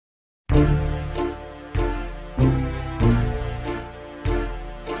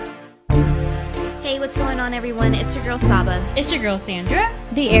what's going on, everyone? It's your girl Saba. It's your girl Sandra.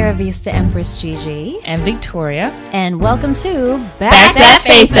 The Aravista Empress Gigi. And Victoria. And welcome to Back That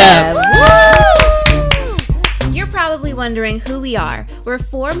Faith Up. You're probably wondering who we are. We're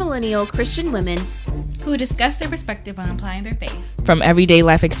four millennial Christian women who discuss their perspective on applying their faith. From everyday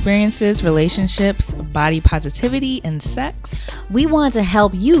life experiences, relationships, body positivity, and sex. We want to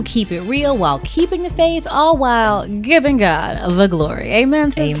help you keep it real while keeping the faith, all while giving God the glory.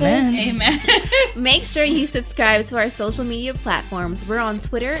 Amen, sisters? Amen. Make sure you subscribe to our social media platforms. We're on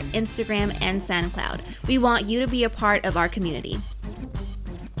Twitter, Instagram, and SoundCloud. We want you to be a part of our community.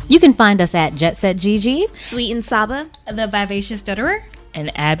 You can find us at JetSetGG, Sweet and Saba, The Vivacious Stutterer, and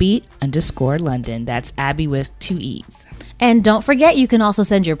Abby_London. That's Abby with 2 E's. And don't forget, you can also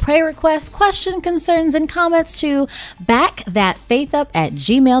send your prayer requests, questions, concerns, and comments to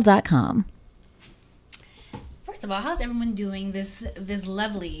backthatfaithup@gmail.com. First of all, how's everyone doing this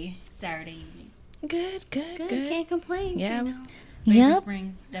lovely Saturday evening? Good. Can't complain. Yeah. You know. Ready for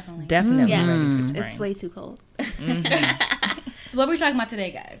spring, definitely. Definitely Yeah. ready for spring. It's way too cold. So what are we talking about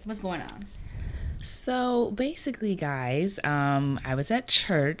today, guys? What's going on? So basically, guys, I was at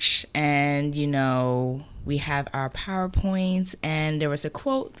church and, we have our PowerPoints and there was a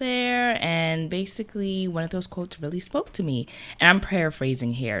quote there, and basically one of those quotes really spoke to me. And I'm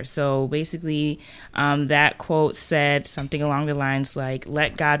paraphrasing here. So basically, that quote said something along the lines like,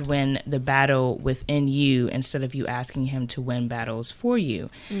 let God win the battle within you instead of you asking him to win battles for you.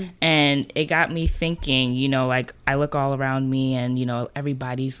 And it got me thinking, I look all around me and,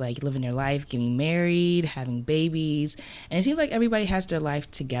 everybody's like living their life, getting married, having babies. And it seems like everybody has their life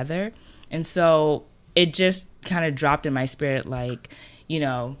together. And so it just kind of dropped in my spirit, on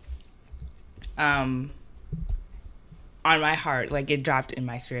my heart, it dropped in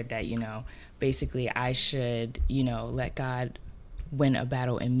my spirit that, basically I should, let God win a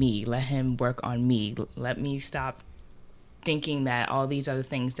battle in me. Let him work on me. Let me stop thinking that all these other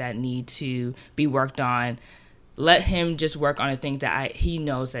things that need to be worked on, let him just work on the things that he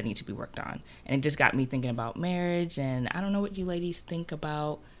knows that need to be worked on. And it just got me thinking about marriage. And I don't know what you ladies think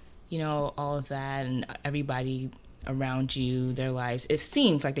about, all of that and everybody around you, their lives. It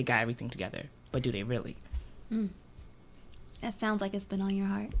seems like they got everything together, but do they really? That sounds like it's been on your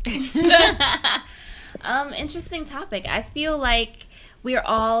heart. Interesting topic. I feel like we're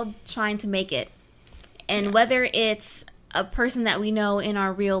all trying to make it. And whether it's a person that we know in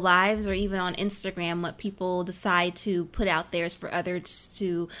our real lives or even on Instagram, what people decide to put out there is for others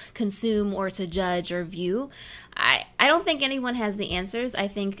to consume or to judge or view. I don't think anyone has the answers. I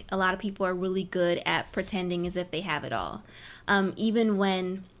think a lot of people are really good at pretending as if they have it all. Even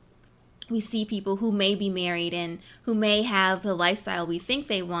when we see people who may be married and who may have the lifestyle we think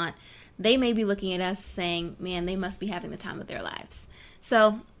they want, they may be looking at us saying, man, they must be having the time of their lives.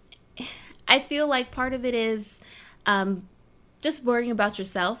 So I feel like part of it is just worrying about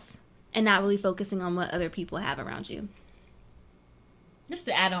yourself and not really focusing on what other people have around you. Just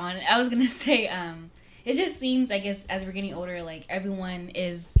to add on, I was going to say, it just seems, I guess, as we're getting older, like everyone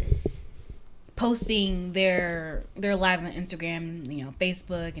is posting their lives on Instagram,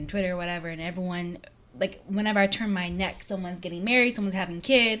 Facebook and Twitter or whatever, and everyone, like whenever I turn my neck, someone's getting married, someone's having a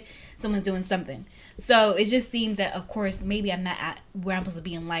kid, someone's doing something. So it just seems that, of course, maybe I'm not at where I'm supposed to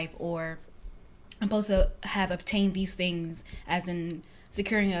be in life, or I'm supposed to have obtained these things, as in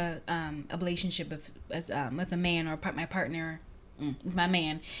securing a relationship with a man or my partner, with my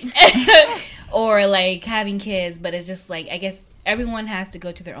man, or like having kids. But it's just like, I guess everyone has to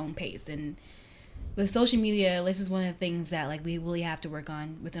go to their own pace. And with social media, this is one of the things that we really have to work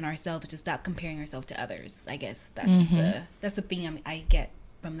on within ourselves, to stop comparing ourselves to others. I guess that's the thing I get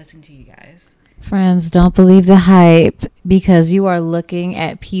from listening to you guys. Friends, don't believe the hype, because you are looking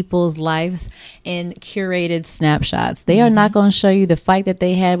at people's lives in curated snapshots. They are not going to show you the fight that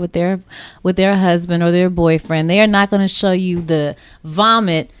they had with their husband or their boyfriend. They are not going to show you the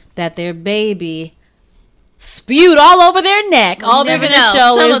vomit that their baby spewed all over their neck. All they're going to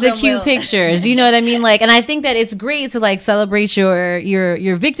show is the cute pictures. You know what I mean? And I think that it's great to celebrate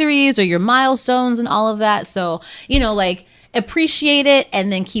your victories or your milestones and all of that. So, appreciate it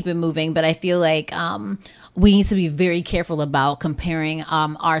and then keep it moving. But I feel like we need to be very careful about comparing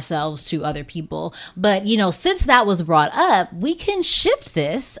ourselves to other people. But, since that was brought up, we can shift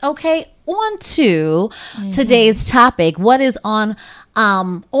this, on to today's topic. What is on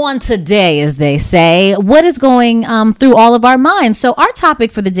today, as they say? What is going through all of our minds? So our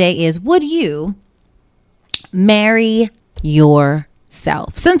topic for the day is, would you marry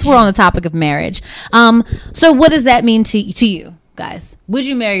yourself? Since we're on the topic of marriage, so what does that mean to you guys? Would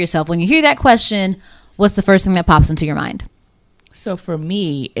you marry yourself? When you hear that question, what's the first thing that pops into your mind? So for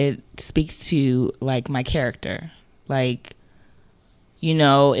me, it speaks to like my character. Like, you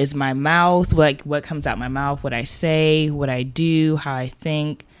know, is my mouth, like what comes out my mouth, what I say, what I do, how I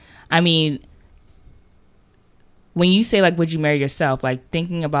think. I mean, when you say like, would you marry yourself? Like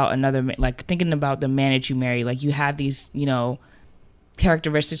thinking about thinking about the man that you marry, like you have these, you know,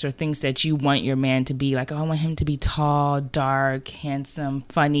 characteristics or things that you want your man to be. Like, oh, I want him to be tall, dark, handsome,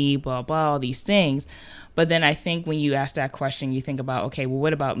 funny, blah, blah, all these things. But then I think when you ask that question, you think about, okay, well,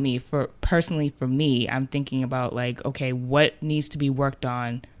 what about me? Personally, for me, I'm thinking about like, okay, what needs to be worked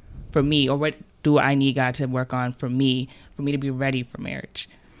on for me, or what do I need God to work on for me to be ready for marriage?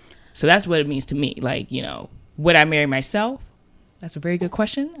 So that's what it means to me. Like, you know, would I marry myself? That's a very good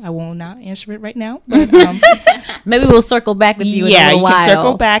question. I will not answer it right now. But, maybe we'll circle back with you in a little while. Yeah, you can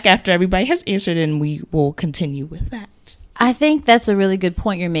circle back after everybody has answered, and we will continue with that. I think that's a really good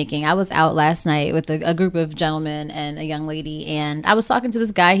point you're making. I was out last night with a group of gentlemen and a young lady, and I was talking to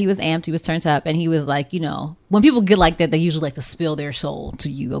this guy. He was amped. He was turned up, and he was like, you know, when people get like that, they usually like to spill their soul to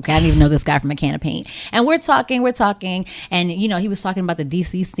you. Okay, I didn't even know this guy from a can of paint. And we're talking, and you know, he was talking about the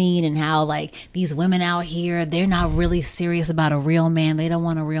DC scene and how like these women out here, they're not really serious about a real man. They don't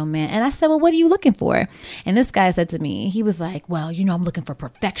want a real man. And I said, well, what are you looking for? And this guy said to me, he was like, well, you know, I'm looking for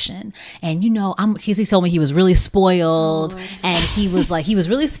perfection, and you know, he told me he was really spoiled. And he was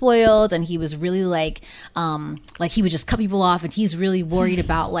really spoiled, and he was really like he would just cut people off, and he's really worried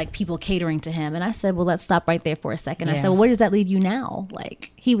about like people catering to him. And I said, well, let's stop right there for a second. Yeah. I said, well, where does that leave you now?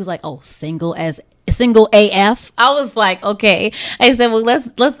 Like, he was like, oh, single AF. I was like, okay. I said, well,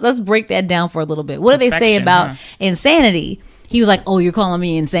 let's break that down for a little bit. What do they say about insanity? He was like, oh, you're calling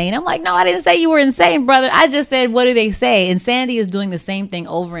me insane? I'm like, no, I didn't say you were insane, brother. I just said, what do they say? Insanity is doing the same thing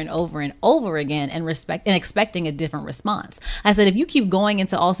over and over and over again and expecting a different response. I said, if you keep going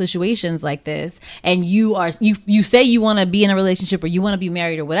into all situations like this, and you say you want to be in a relationship or you want to be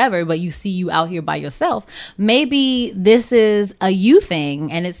married or whatever, but you see you out here by yourself, maybe this is a you thing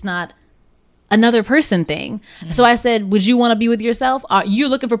and it's not another person thing. Mm-hmm. So I said, would you want to be with yourself? You're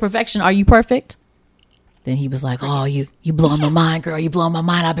looking for perfection. Are you perfect? Then he was like, oh, you blowing my mind, girl. You blowing my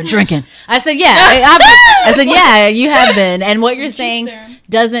mind. I've been drinking. I said, yeah. I said, yeah, you have been. And what you're saying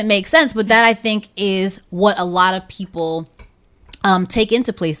doesn't make sense. But that, I think, is what a lot of people take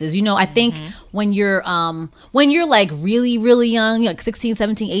into places. You know, I think when you're like really, really young, like 16,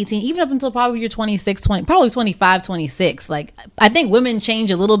 17, 18, even up until probably you're 26, 20, probably 25, 26. Like, I think women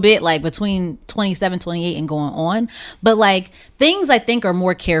change a little bit, like between 27, 28 and going on. But like things I think are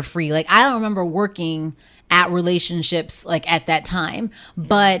more carefree. Like, I don't remember working at relationships like at that time,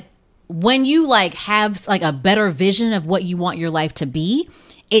 but when you like have like a better vision of what you want your life to be,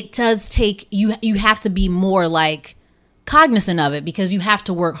 it does take you have to be more like cognizant of it, because you have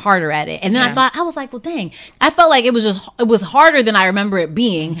to work harder at it. And then I was like, well, dang, I felt like it was harder than I remember it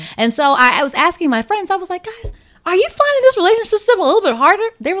being. And so I was asking my friends, I was like, guys, are you finding this relationship a little bit harder?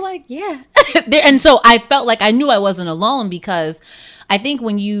 They were like, yeah. And so I felt like I knew I wasn't alone, because I think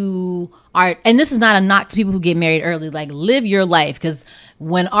when you are, and this is not a knock to people who get married early, like live your life, because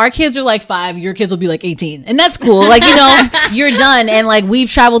when our kids are like 5, your kids will be like 18, and that's cool. Like, you know, you're done, and like we've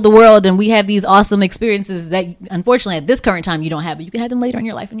traveled the world and we have these awesome experiences that unfortunately at this current time you don't have, but you can have them later in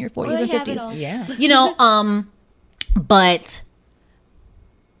your life in your 40s and 50s. Yeah, you know, but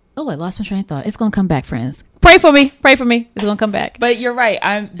I lost my train of thought. It's gonna come back, friends. Pray for me. It's gonna come back. But you're right.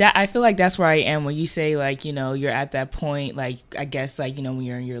 I feel like that's where I am when you say, like, you know, you're at that point, like, I guess, like, you know, when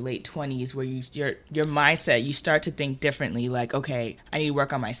you're in your late 20s, where your mindset, you start to think differently. Like, okay, I need to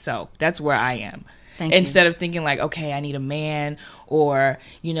work on myself. That's where I am. Instead of thinking like, okay, I need a man, or,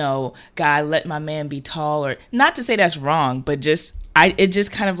 you know, God, let my man be tall, or not to say that's wrong, but it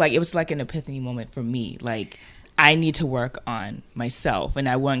just kind of like, it was like an epiphany moment for me. Like, I need to work on myself, and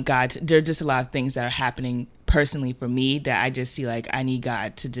I want God to, there are just a lot of things that are happening personally for me that I just see like I need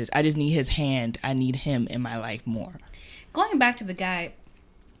God to I just need his hand. I need him in my life more. Going back to the guy,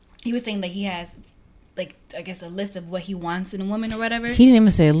 he was saying that he has, like, I guess a list of what he wants in a woman or whatever. He didn't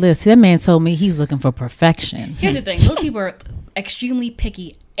even say a list. That man told me he's looking for perfection. Here's the thing. Those people are extremely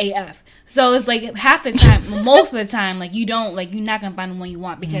picky AF. So it's like half the time, most of the time, like you're not going to find the one you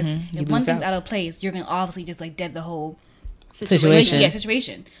want, because if one thing's out of place, you're going to obviously just like dead the whole situation. Yeah,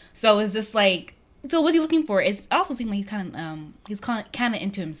 situation. So it's just like, so what's he looking for? It also seems like he's kind of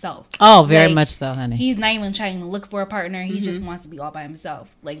into himself. Oh, very much so, honey. He's not even trying to look for a partner. He just wants to be all by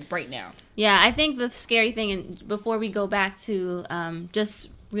himself, like right now. Yeah, I think the scary thing, and before we go back to just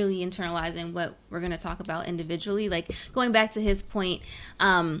really internalizing what we're going to talk about individually, like going back to his point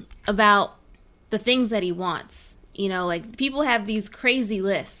about the things that he wants, you know, like people have these crazy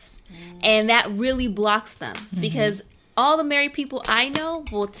lists and that really blocks them because all the married people I know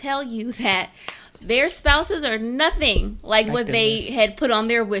will tell you that their spouses are nothing like what they had put on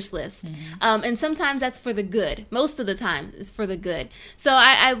their wish list. And sometimes that's for the good. Most of the time it's for the good. So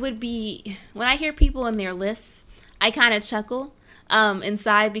I would be, when I hear people in their lists, I kind of chuckle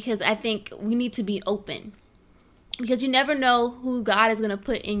inside, because I think we need to be open. Because you never know who God is going to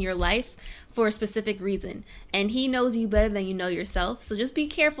put in your life for a specific reason. And he knows you better than you know yourself. So just be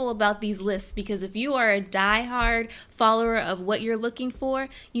careful about these lists, because if you are a diehard follower of what you're looking for,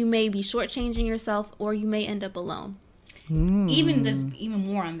 you may be shortchanging yourself, or you may end up alone. Even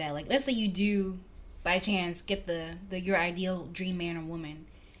more on that. Like, let's say you do by chance get the your ideal dream man or woman.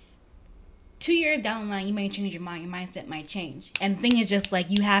 2 years down the line, you may change your mind. Your mindset might change. And the thing is just like,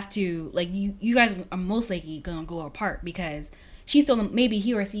 you have to, like, you guys are most likely gonna go apart, because she's still, maybe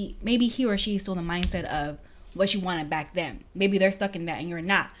he or she is still in the mindset of what you wanted back then. Maybe they're stuck in that and you're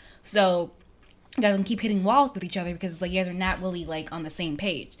not. So you guys can keep hitting walls with each other, because it's like you guys are not really like on the same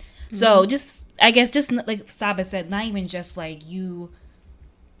page. So just, I guess, just like Saba said, not even just like you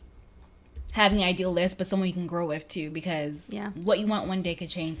having an ideal list, but someone you can grow with too, because what you want one day could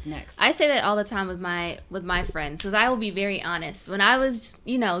change next. I say that all the time with my friends, because I will be very honest. When I was,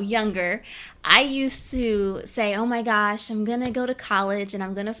 younger, I used to say, oh my gosh, I'm going to go to college and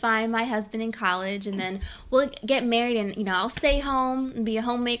I'm going to find my husband in college, and then we'll get married, and, I'll stay home and be a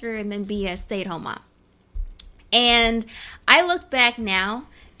homemaker and then be a stay-at-home mom. And I look back now,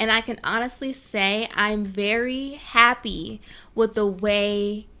 and I can honestly say I'm very happy with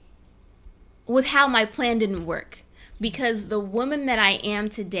with how my plan didn't work, because the woman that I am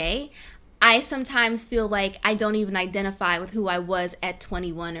today, I sometimes feel like I don't even identify with who I was at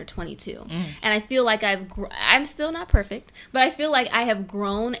 21 or 22. And I feel like I'm still not perfect, but I feel like I have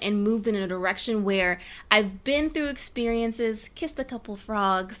grown and moved in a direction where I've been through experiences, kissed a couple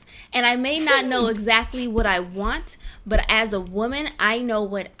frogs, and I may not know exactly what I want, but as a woman, I know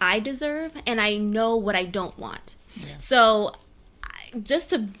what I deserve and I know what I don't want. So just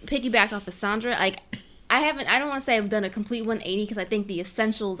to piggyback off of Sandra, like, I don't want to say I've done a complete 180, because I think the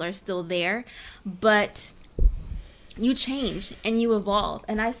essentials are still there, but you change and you evolve.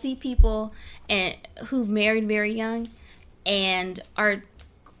 And I see people who've married very young and are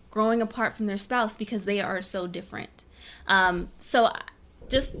growing apart from their spouse because they are so different. So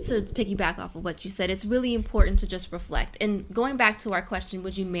just to piggyback off of what you said, it's really important to just reflect. And going back to our question,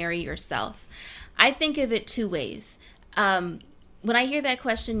 would you marry yourself? I think of it two ways. When I hear that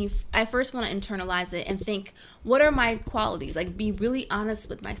question, I first want to internalize it and think, what are my qualities? Like, be really honest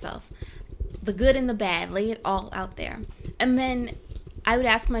with myself. The good and the bad, lay it all out there. And then I would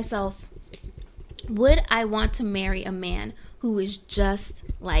ask myself, would I want to marry a man who is just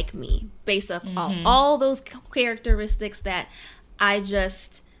like me, based off all those characteristics that I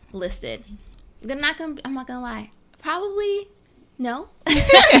just listed? I'm not gonna lie. Probably no.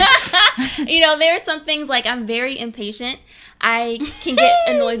 There are some things, like, I'm very impatient. I can get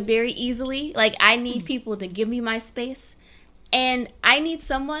annoyed very easily. Like, I need people to give me my space. And I need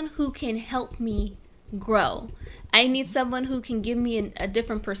someone who can help me grow. I need someone who can give me a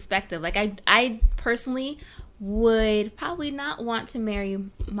different perspective. Like, I personally would probably not want to marry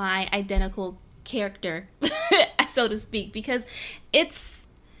my identical character, so to speak, because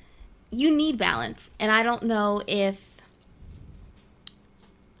you need balance. And I don't know if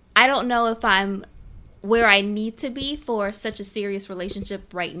I'm where I need to be for such a serious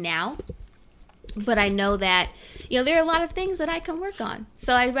relationship right now. But I know that, there are a lot of things that I can work on.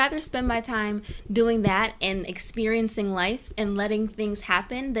 So I'd rather spend my time doing that and experiencing life and letting things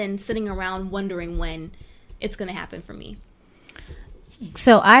happen than sitting around wondering when it's going to happen for me.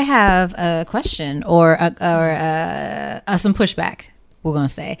 So I have a question or some pushback, we're going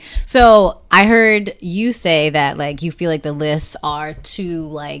to say. So I heard you say that, like, you feel like the lists are too,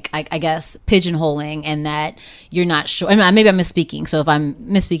 like, I guess, pigeonholing, and that you're not sure. I mean, maybe I'm misspeaking. So if I'm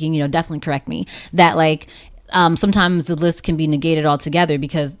misspeaking, definitely correct me. That, like, sometimes the list can be negated altogether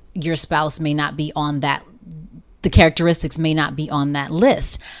because your spouse may not be on that. The characteristics may not be on that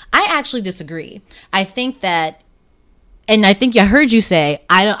list. I actually disagree. I think that, and I think I heard you say,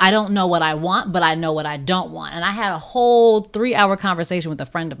 I don't know what I want, but I know what I don't want. And I had a whole 3-hour conversation with a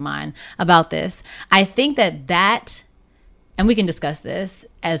friend of mine about this. I think that, and we can discuss this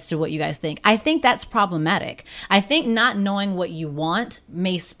as to what you guys think. I think that's problematic. I think not knowing what you want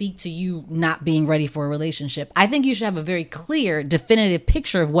may speak to you not being ready for a relationship. I think you should have a very clear, definitive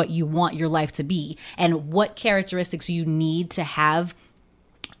picture of what you want your life to be and what characteristics you need to have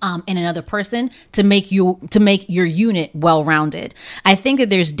in another person to make your unit well-rounded. I think that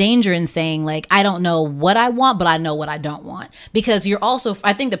there's danger in saying like, I don't know what I want, but I know what I don't want, because you're also,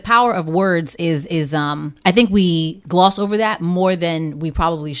 I think the power of words is I think we gloss over that more than we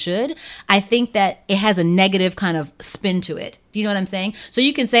probably should. I think that it has a negative kind of spin to it. Do you know what I'm saying? So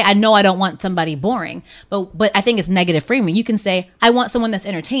you can say, I know I don't want somebody boring, but I think it's negative framing. You can say, I want someone that's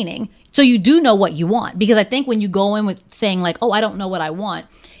entertaining. So you do know what you want, because I think when you go in with saying like, oh, I don't know what I want,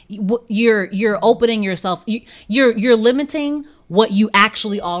 you're opening yourself, you're limiting what you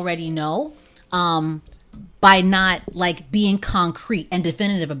actually already know, by not like being concrete and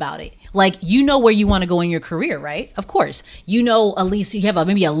definitive about it. Like, you know where you want to go in your career, right? Of course, you know, at least you have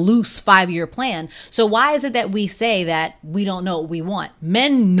maybe a loose 5-year plan. So why is it that we say that we don't know what we want?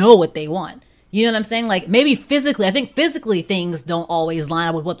 Men know what they want. You know what I'm saying? Like, maybe physically, I think physically things don't always line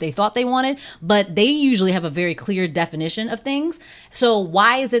up with what they thought they wanted, but they usually have a very clear definition of things. So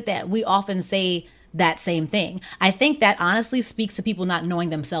why is it that we often say that same thing? I think that honestly speaks to people not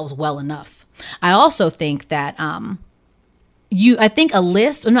knowing themselves well enough. I also think that, I think a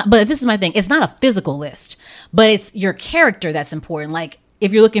list, but this is my thing, it's not a physical list, but it's your character that's important. Like,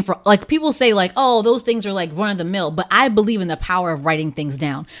 if you're looking for, like, people say like, oh, those things are like run of the mill, but I believe in the power of writing things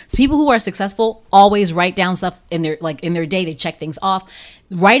down. So people who are successful always write down stuff in their day. They check things off.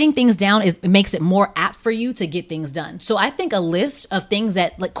 Writing things down makes it more apt for you to get things done. So I think a list of things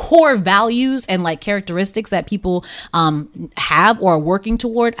that like core values and like characteristics that people have or are working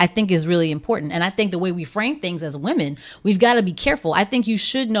toward, I think is really important. And I think the way we frame things as women, we've got to be careful. I think you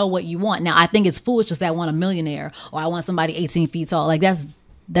should know what you want. Now, I think it's foolish to say I want a millionaire or I want somebody 18 feet tall. Like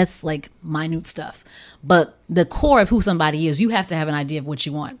that's like minute stuff. But the core of who somebody is, you have to have an idea of what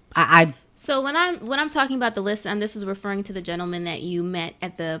you want. So when I'm talking about the list, and this is referring to the gentleman that you met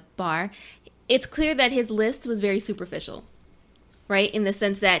at the bar, it's clear that his list was very superficial, right? In the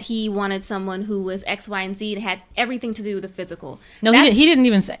sense that he wanted someone who was X, Y, and Z and had everything to do with the physical. No, he didn't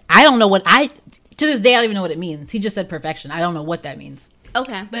even say. I don't know what to this day I don't even know what it means. He just said perfection. I don't know what that means.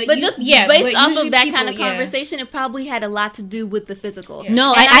 Okay, but just based off of that kind of conversation, it probably had a lot to do with the physical. Yeah.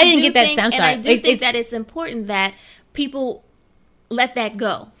 No, I didn't get that. I'm sorry. And I do think that it's important that people let that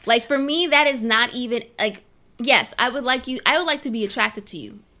go. Like, for me, that is not even like, yes, I would like to be attracted to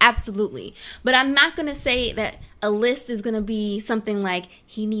you. Absolutely. But I'm not going to say that a list is going to be something like,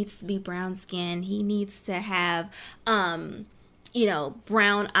 he needs to be brown skin. He needs to have, brown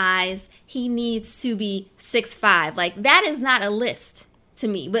eyes. He needs to be 6'5". Like, that is not a list to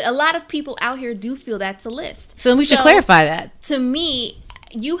me. But a lot of people out here do feel that's a list. So we should clarify that. To me,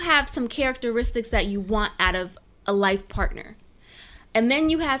 you have some characteristics that you want out of a life partner. And then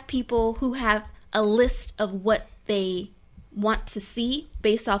you have people who have a list of what they want to see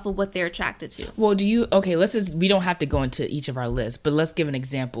based off of what they're attracted to. Well, we don't have to go into each of our lists, but let's give an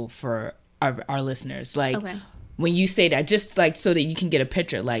example for our listeners. Like, when you say that, just like so that you can get a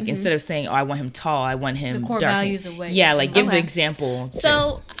picture, like instead of saying, oh, I want him tall, I want him the core dark values away. Yeah, like give the example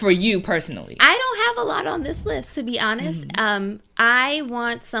for you personally. I don't have a lot on this list, to be honest. I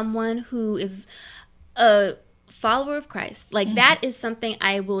want someone who is a follower of Christ. Like, that is something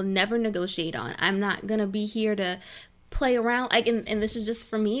I will never negotiate on. I'm not gonna be here to play around, like, and this is just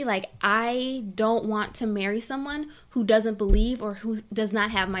for me. Like, I don't want to marry someone who doesn't believe or who does not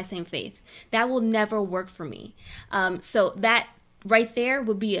have my same faith. That will never work for me. So that right there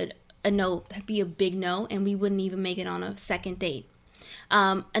would be a no. That'd be a big no, and we wouldn't even make it on a second date.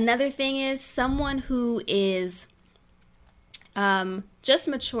 Another thing is someone who is just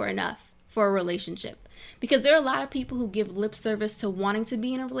mature enough for a relationship. Because there are a lot of people who give lip service to wanting to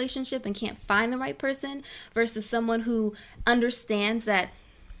be in a relationship and can't find the right person, versus someone who understands that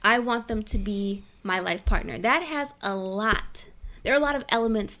I want them to be my life partner. That has a lot. There are a lot of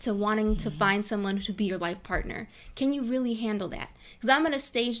elements to wanting to find someone to be your life partner. Can you really handle that? Because I'm at a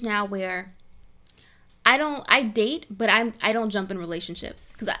stage now where I date, but I don't jump in relationships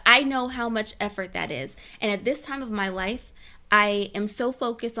because I know how much effort that is. And at this time of my life, I am so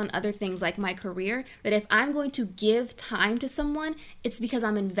focused on other things like my career that if I'm going to give time to someone, it's because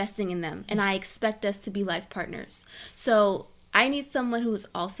I'm investing in them and I expect us to be life partners. So I need someone who's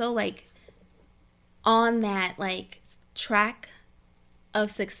also like on that like track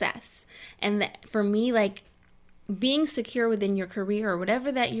of success. And that, for me, like being secure within your career or whatever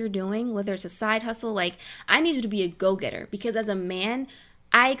that you're doing, whether it's a side hustle, like I need you to be a go-getter, because as a man,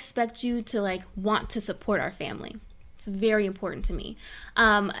 I expect you to like want to support our family. It's very important to me.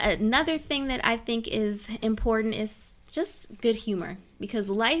 Another thing that I think is important is just good humor, because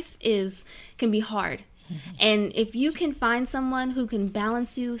life can be hard. And if you can find someone who can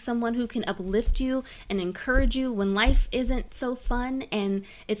balance you, someone who can uplift you and encourage you when life isn't so fun and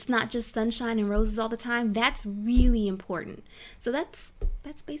it's not just sunshine and roses all the time, that's really important. So that's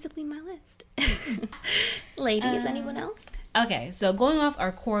basically my list. Ladies, anyone else? Okay, so going off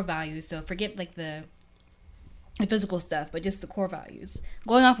our core values, so forget like the physical stuff, but just the core values.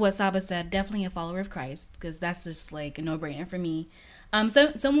 Going off what Saba said, definitely a follower of Christ, because that's just like a no-brainer for me.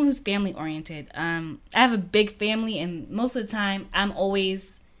 So someone who's family oriented. I have a big family, and most of the time, I'm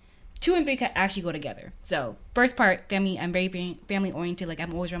always 2 and 3 actually go together. So first part, family. I'm very family oriented. Like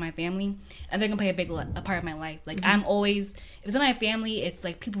I'm always around my family, and they're gonna play a part of my life. Like I'm always, if it's in my family, it's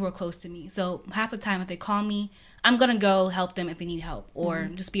like people who are close to me. So half the time, if they call me, I'm gonna go help them if they need help, or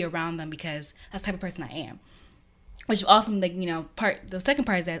just be around them because that's the type of person I am. Which also, like, you know, the second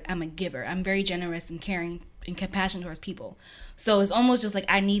part is that I'm a giver. I'm very generous and caring and compassionate towards people. So it's almost just like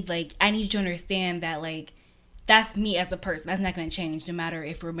I need you to understand that, like, that's me as a person. That's not going to change no matter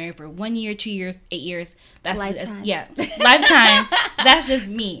if we're married for 1 year, 2 years, 8 years. That's lifetime. Lifetime. That's just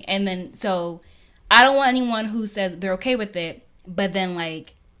me. And then, so I don't want anyone who says they're okay with it, but then,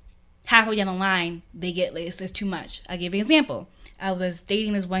 like, halfway down the line, they get, like, it's too much. I'll give you an example. I was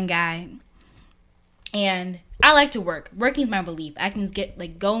dating this one guy, and I like to work. Working is my belief. I can get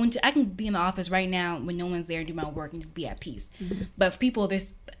I can be in the office right now when no one's there and do my work and just be at peace. But for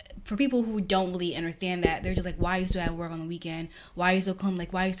people who don't really understand that, they're just like, why are you still at work on the weekend? Why are you still come?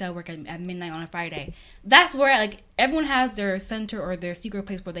 Like, why are you still at work at midnight on a Friday? That's where, like, everyone has their center or their secret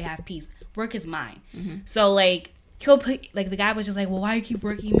place where they have peace. Work is mine. So, like, he'll put, like, the guy was just like, well, why you keep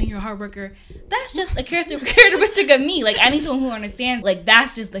working? You mean you're a hard worker? That's just a characteristic of me. Like, I need someone who understands, like,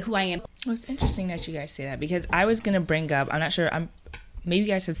 that's just like who I am. Well, it's interesting that you guys say that, because I was going to bring up, I'm not sure, maybe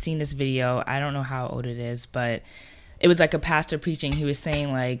you guys have seen this video. I don't know how old it is, but it was like a pastor preaching. He was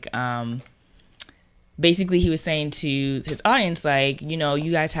saying, like, basically he was saying to his audience, like, you know,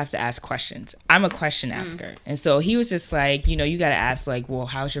 you guys have to ask questions. I'm a question asker. And so he was just like, you know, you got to ask, like, well,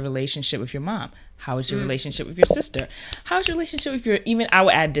 how's your relationship with your mom? How is your relationship with your sister? How's your relationship with even I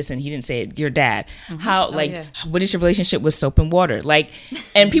would add this, and he didn't say it, your dad. How, what is your relationship with soap and water? Like,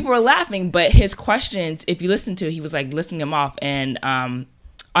 and people were laughing, but his questions, if you listen to it, he was like listing them off, and on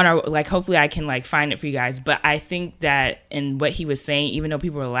our, like, hopefully I can, like, find it for you guys. But I think that in what he was saying, even though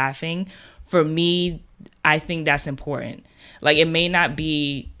people were laughing, for me, I think that's important. Like, it may not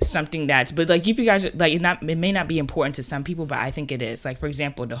be something that's, but, like, if you guys, like, it may not be important to some people, but I think it is. Like, for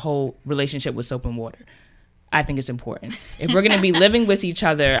example, the whole relationship with soap and water. I think it's important. If we're going to be living with each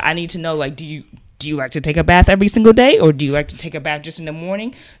other, I need to know, like, do you like to take a bath every single day? Or do you like to take a bath just in the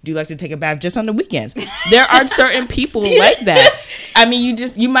morning? Do you like to take a bath just on the weekends? There are certain people like that. I mean,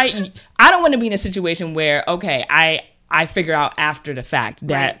 I don't want to be in a situation where, okay, I figure out after the fact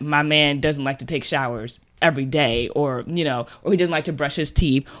that my man doesn't like to take showers every day, or, you know, or he doesn't like to brush his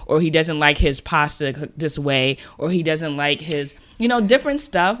teeth, or he doesn't like his pasta cooked this way, or he doesn't like his, you know, different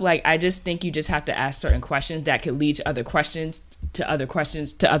stuff. Like, I just think you just have to ask certain questions that could lead to other questions, to other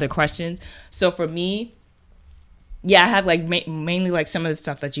questions, to other questions. So for me, yeah, I have, like, mainly, like, some of the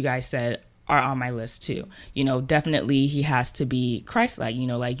stuff that you guys said are on my list too. You know, definitely he has to be Christ-like, you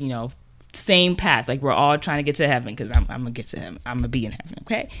know, like, you know, same path. Like, we're all trying to get to heaven, because I'm gonna get to heaven. I'm gonna be in heaven.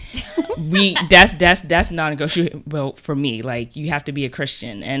 Okay, that's non-negotiable for me. Like, you have to be a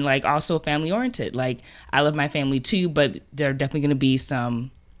Christian, and, like, also family oriented. Like, I love my family too, but there are definitely gonna be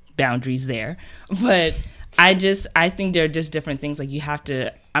some boundaries there. But I think there are just different things. Like, you have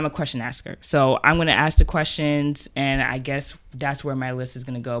to. I'm a question asker, so I'm gonna ask the questions, and I guess that's where my list is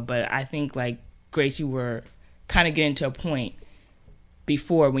gonna go. But I think, like, Grace, you were kind of getting to a point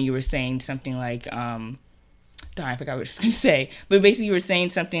before when you were saying something like, darn, I forgot what I was going to say. But basically you were saying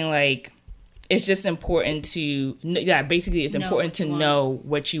something like, it's just important to, basically it's important to know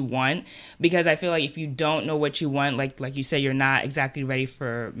what you want. Because I feel like if you don't know what you want, like you said, you're not exactly ready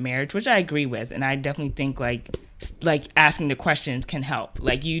for marriage, which I agree with. And I definitely think, like asking the questions can help.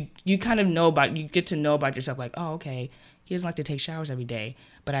 Like, you kind of you get to know about yourself, like, oh, okay, he doesn't like to take showers every day,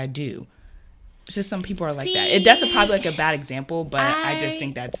 but I do. It's just some people are like that. That's probably, like, a bad example, but I just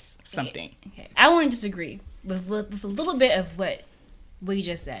think that's something. Okay. I want to disagree with a little bit of what you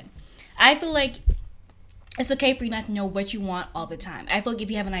just said. I feel like it's okay for you not to know what you want all the time. I feel like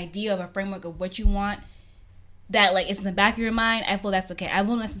if you have an idea of a framework of what you want, that, like, it's in the back of your mind, I feel that's okay. I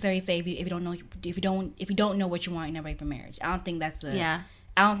won't necessarily say if you don't know what you want, you're not ready for marriage. I don't think that's I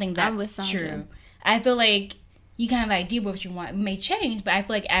don't think that's true. I feel like you kind of have an idea what you want. It may change, but I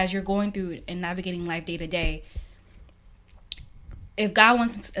feel like as you're going through and navigating life day to day, if God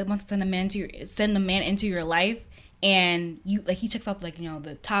wants to send a man into your life, and you, like, he checks off, like, you know,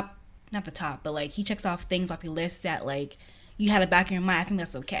 the top not the top, but like he checks off things off your list that like you had it back in your mind, I think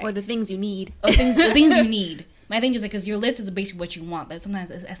that's okay. Or the things you need. Or the things you need. My thing is like, because your list is basically what you want, but sometimes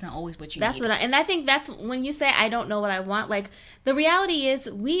that's not always what you need. And I think that's when you say I don't know what I want. Like the reality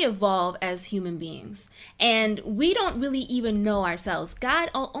is we evolve as human beings, and we don't really even know ourselves.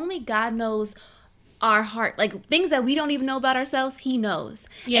 Only God knows our heart. Like things that we don't even know about ourselves, He knows.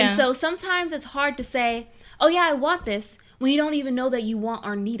 Yeah. And so sometimes it's hard to say, "Oh yeah, I want this," when you don't even know that you want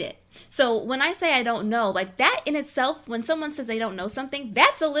or need it. So when I say I don't know, like that in itself, when someone says they don't know something,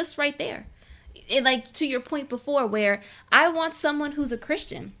 that's a list right there. Like to your point before, where I want someone who's a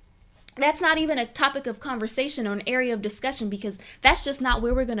Christian. That's not even a topic of conversation or an area of discussion, because that's just not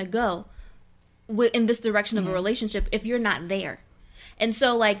where we're going to go in this direction of a relationship if you're not there. And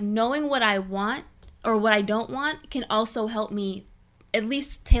so like knowing what I want or what I don't want can also help me at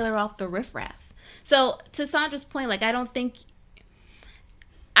least tailor off the riffraff. So to Sandra's point, like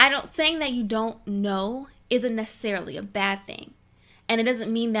saying that you don't know isn't necessarily a bad thing. And it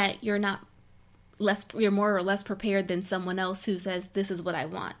doesn't mean that you're more or less prepared than someone else who says, this is what I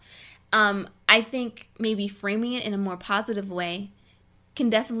want. I think maybe framing it in a more positive way can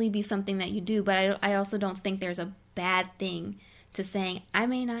definitely be something that you do, but I also don't think there's a bad thing to saying, I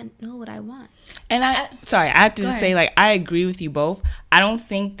may not know what I want. And I have to just say, like, I agree with you both. I'm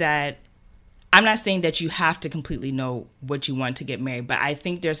not saying that you have to completely know what you want to get married, but I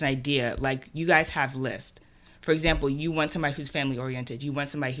think there's an idea, like you guys have lists. For example, you want somebody who's family oriented. You want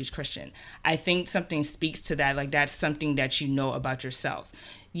somebody who's Christian. I think something speaks to that. Like that's something that you know about yourselves.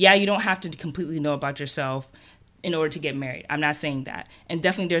 Yeah, you don't have to completely know about yourself in order to get married. I'm not saying that. And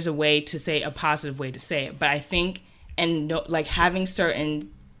definitely there's a way to say, a positive way to say it. But I think, having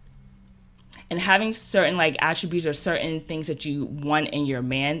certain like attributes or certain things that you want in your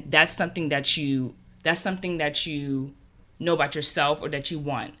man, that's something that you know about yourself or that you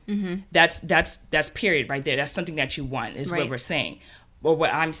want. Mm-hmm. That's period right there. That's something that you want is right. What we're saying or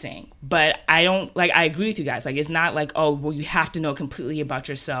what I'm saying. But I agree with you guys. Like, it's not like, oh, well, you have to know completely about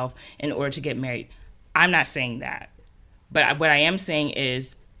yourself in order to get married. I'm not saying that. But what I am saying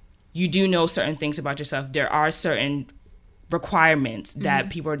is you do know certain things about yourself. There are certain requirements that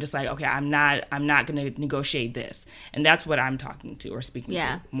people are just like, okay, I'm not going to negotiate this. And that's what I'm talking to or speaking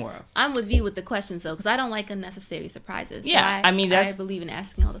to more of. I'm with you with the questions though, because I don't like unnecessary surprises. Yeah. So I believe in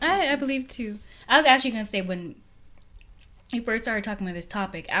asking all the questions. I believe too. I was actually going to say, when you first started talking about this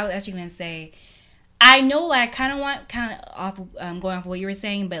topic, I was actually going to say, I know what I kind of want, going off of what you were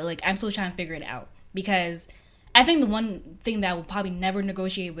saying, but like I'm still trying to figure it out, because I think the one thing that I will probably never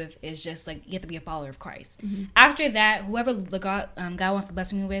negotiate with is just like, you have to be a follower of Christ. Mm-hmm. After that, whoever God wants to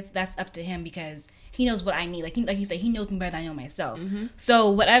bless me with, that's up to Him, because He knows what I need. Like he said, He knows me better than I know myself. Mm-hmm. So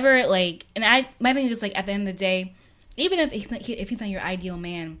whatever, like, and my thing is just like, at the end of the day, even if he's not your ideal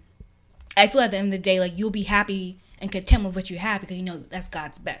man, I feel at the end of the day, like, you'll be happy and content with what you have, because you know that's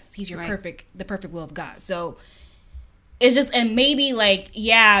God's best. He's your the perfect will of God. So it's just, and maybe like,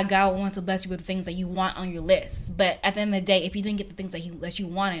 yeah, God wants to bless you with the things that you want on your list. But at the end of the day, if you didn't get the things that you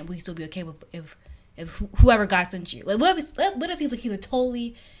wanted, will you still be okay with if whoever God sent you? Like, what if he's like, he's a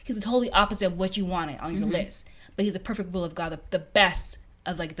totally opposite of what you wanted on your list, but he's a perfect will of God, the best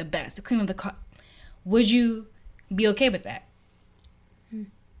of like the best, the cream of the crop. Would you be okay with that?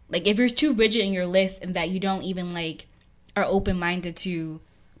 Like, if you're too rigid in your list and that you don't even like are open-minded to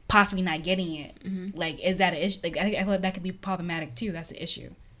possibly not getting it, like, is that an issue? Like, I feel like that could be problematic too. That's the issue.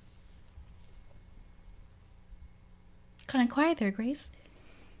 Kind of quiet there, Grace.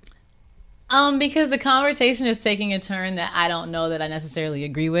 Because the conversation is taking a turn that I don't know that I necessarily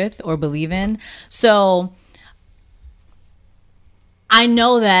agree with or believe in. So I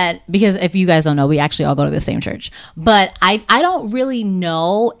know that, because if you guys don't know, we actually all go to the same church. But I don't really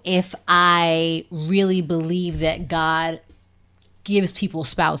know if I really believe that God gives people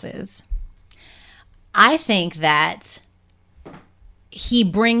spouses. I think that He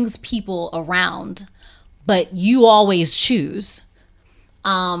brings people around, but you always choose.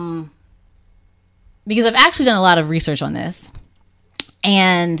 Because I've actually done a lot of research on this,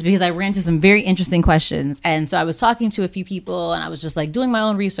 and because I ran into some very interesting questions. And so I was talking to a few people, and I was just like doing my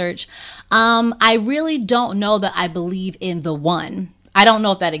own research. I really don't know that I believe in the one. I don't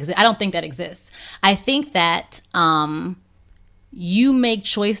know if that exists. I don't think that exists. I think that you make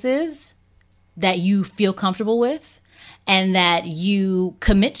choices that you feel comfortable with and that you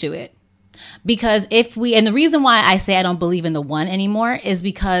commit to it. Because and the reason why I say I don't believe in the one anymore is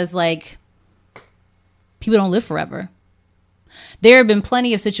because, like, people don't live forever. There have been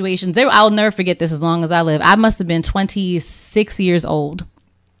plenty of situations. I'll never forget this as long as I live. I must have been 26 years old.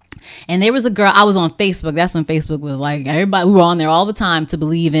 And there was a girl, I was on Facebook. That's when Facebook was like, everybody, we were on there all the time to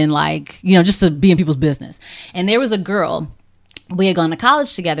believe in, like, you know, just to be in people's business. And there was a girl, we had gone to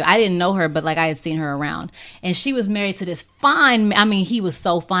college together. I didn't know her, but like I had seen her around. And she was married to this fine, I mean, he was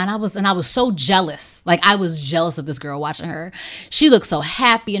so fine. I was so jealous. Like I was jealous of this girl watching her. She looked so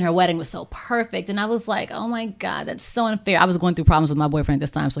happy and her wedding was so perfect. And I was like, oh my God, that's so unfair. I was going through problems with my boyfriend at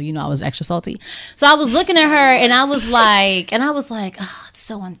this time. So, you know, I was extra salty. So I was looking at her and I was like, oh, it's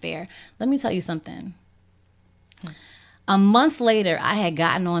so unfair. Let me tell you something. A month later, I had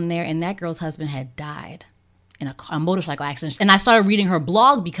gotten on there and that girl's husband had died in a motorcycle accident. And I started reading her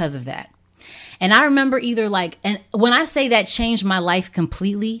blog because of that. And I remember and when I say that changed my life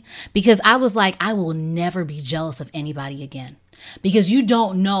completely, because I was like, I will never be jealous of anybody again. Because you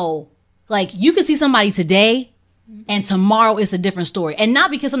don't know, like you could see somebody today and tomorrow it's a different story. And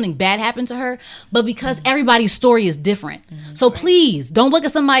not because something bad happened to her, but because everybody's story is different. So please don't look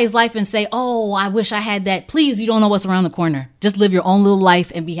at somebody's life and say, oh, I wish I had that. Please, you don't know what's around the corner. Just live your own little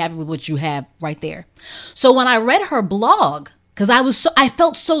life and be happy with what you have right there. So when I read her blog, because I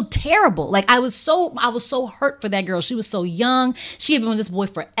felt so terrible. Like I was so hurt for that girl. She was so young. She had been with this boy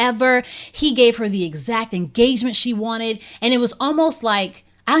forever. He gave her the exact engagement she wanted. And it was almost like,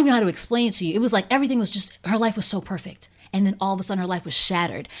 I don't know how to explain it to you. It was like everything was just, her life was so perfect. And then all of a sudden her life was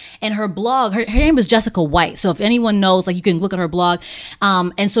shattered. And her blog, her name was Jessica White. So if anyone knows, like you can look at her blog.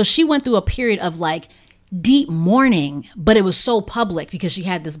 And so she went through a period of like deep mourning, but it was so public because she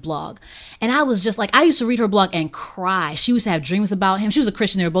had this blog. And I was just like, I used to read her blog and cry. She used to have dreams about him. She was a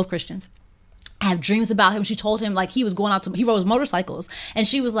Christian. They were both Christians. I have dreams about him. She told him like he was going out he rode his motorcycles. And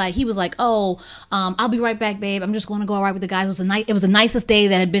he was like, oh, I'll be right back, babe. I'm just going to go all right with the guys. It was the nicest day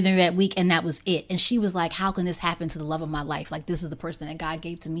that had been there that week. And that was it. And she was like, how can this happen to the love of my life? Like, this is the person that God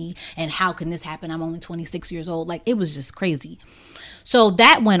gave to me. And how can this happen? I'm only 26 years old. Like, it was just crazy. So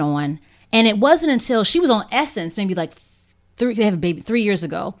that went on. And it wasn't until she was on Essence, maybe like they have a baby 3 years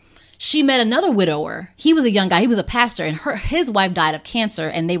ago. She met another widower. He was a young guy. He was a pastor, and his wife died of cancer,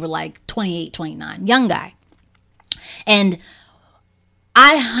 and they were like 28, 29, young guy. And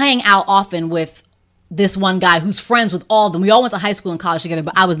I hang out often with this one guy who's friends with all of them. We all went to high school and college together,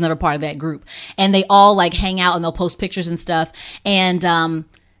 but I was never part of that group. And they all like hang out and they'll post pictures and stuff. And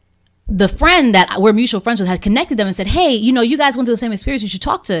the friend that we're mutual friends with had connected them and said, hey, you know, you guys went through the same experience. You should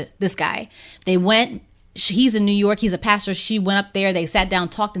talk to this guy. They went. He's in New York. He's a pastor. She went up there. They sat down,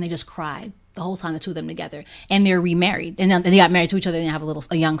 talked, and they just cried the whole time, the two of them together. And they're remarried. And then they got married to each other and they have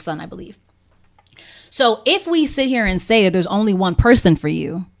a young son, I believe. So if we sit here and say that there's only one person for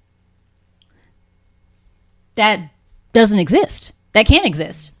you, that doesn't exist. That can't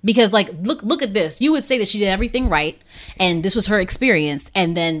exist. Because like, look at this. You would say that she did everything right. And this was her experience.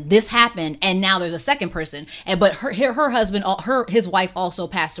 And then this happened. And now there's a second person. But her husband, his wife also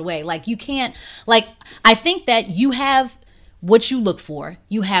passed away. Like you can't, like, I think that you have what you look for.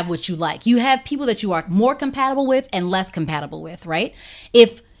 You have what you like. You have people that you are more compatible with and less compatible with, right?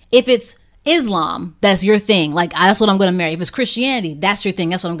 If it's Islam, that's your thing. Like, that's what I'm going to marry. If it's Christianity, that's your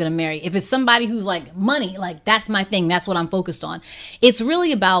thing. That's what I'm going to marry. If it's somebody who's like money, like that's my thing. That's what I'm focused on. It's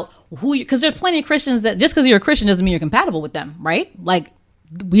really about because there's plenty of Christians that just because you're a Christian doesn't mean you're compatible with them, right? Like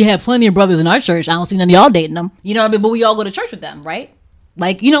we have plenty of brothers in our church. I don't see none of y'all dating them. You know what I mean? But we all go to church with them, right?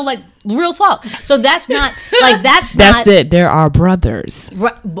 Like, you know, like real talk. So that's not like that's it. There are brothers.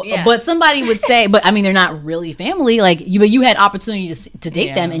 Right, but somebody would say, but I mean, they're not really family. Like you had opportunity to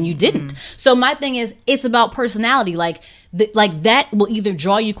date them and you didn't. So my thing is, it's about personality. Like that will either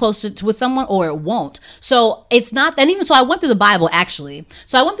draw you closer to with someone or it won't. So it's not that. Even so, I went through the Bible actually.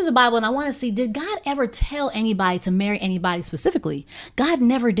 So I went through the Bible and I want to see, did God ever tell anybody to marry anybody specifically? God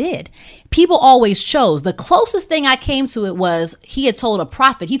never did. People always chose. The closest thing I came to it was he told a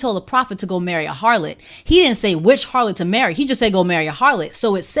prophet to go marry a harlot. He didn't say which harlot to marry. He just said go marry a harlot.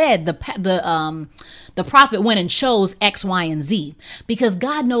 So it said the prophet went and chose X, Y, and Z because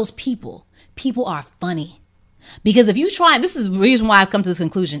God knows people. People are funny. Because if you try, this is the reason why I've come to this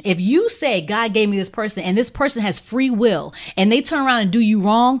conclusion. If you say God gave me this person and this person has free will and they turn around and do you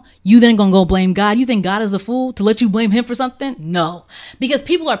wrong, you then gonna go blame God. You think God is a fool to let you blame him for something? No, because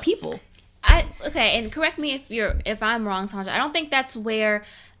people are people. Okay, and correct me if I'm wrong, Sandra. I don't think that's where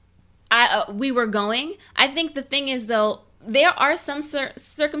we were going. I think the thing is though, there are some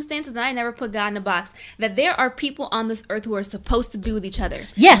circumstances, and I never put God in a box, that there are people on this earth who are supposed to be with each other.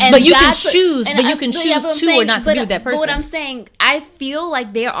 Yes, and but you can choose, to or not to be with that person. But what I'm saying, I feel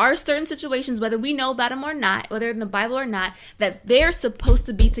like there are certain situations, whether we know about them or not, whether in the Bible or not, that they're supposed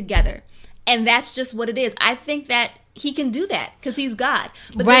to be together. And that's just what it is. I think that he can do that because he's God.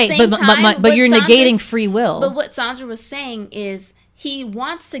 But right, but you're negating free will. But what Sandra was saying is, He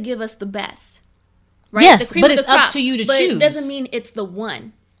wants to give us the best. Right? Yes, The cream but of the it's up crop. to you to but choose. It doesn't mean it's the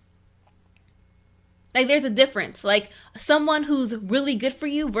one. Like, there's a difference. Like, someone who's really good for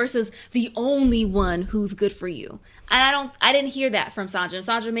you versus the only one who's good for you. And I didn't hear that from Sandra.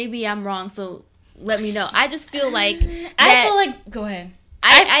 Sandra, maybe I'm wrong, so let me know. I just feel like I feel like, go ahead.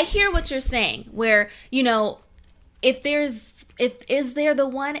 I hear what you're saying, where, you know, is there the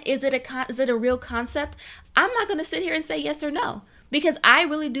one? Is it a real concept? I'm not going to sit here and say yes or no, because I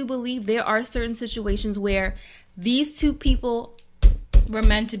really do believe there are certain situations where these two people We're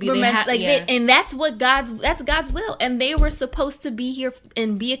meant to be. and that's God's will, and they were supposed to be here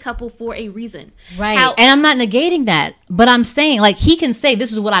and be a couple for a reason, right? And I'm not negating that, but I'm saying, like, he can say,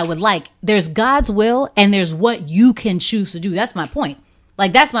 this is what I would like. There's God's will and there's what you can choose to do. That's my point.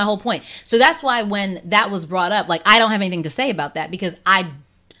 Like, that's my whole point. So that's why when that was brought up, like, I don't have anything to say about that, because I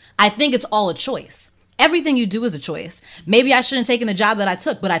think it's all a choice. Everything you do is a choice. Maybe I shouldn't have taken the job that I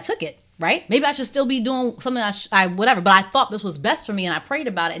took, but I took it. Right? Maybe I should still be doing something whatever, but I thought this was best for me and I prayed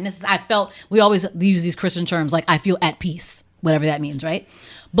about it. And I felt, we always use these Christian terms, like, I feel at peace, whatever that means, right?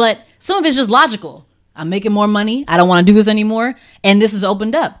 But some of it's just logical. I'm making more money. I don't want to do this anymore. And this is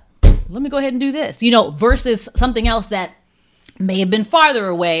opened up. Let me go ahead and do this, versus something else that may have been farther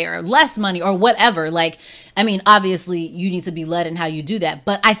away or less money or whatever. Like, I mean, obviously you need to be led in how you do that.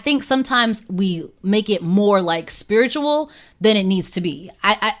 But I think sometimes we make it more like spiritual than it needs to be.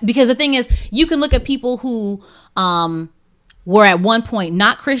 Because the thing is, you can look at people who were at one point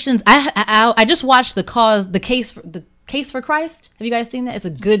not Christians. I just watched the Case for Christ. Have you guys seen that? It's a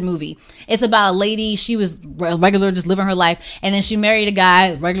good movie. It's about a lady. She was regular, just living her life. And then she married a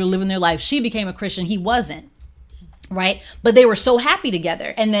guy, regular living their life. She became a Christian. He wasn't. Right. But they were so happy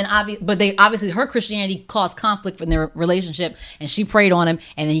together. And then obviously her Christianity caused conflict in their relationship, and she prayed on him,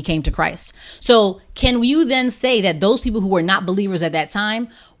 and then he came to Christ. So can you then say that those people who were not believers at that time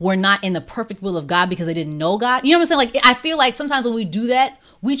were not in the perfect will of God because they didn't know God? You know what I'm saying? Like, I feel like sometimes when we do that,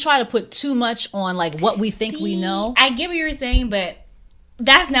 we try to put too much on, like, what we think we know. I get what you were saying, but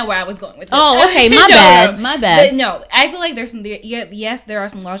that's not where I was going with this. Oh, okay. My bad. My bad. But no, I feel like there's some, yes, there are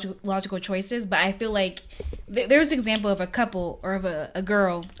some logical choices, but I feel like there's an example of a couple or of a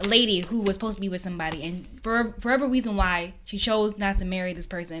girl, a lady who was supposed to be with somebody, and for whatever reason why she chose not to marry this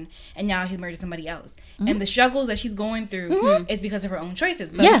person, and now she's married to somebody else. Mm-hmm. And the struggles that she's going through is because of her own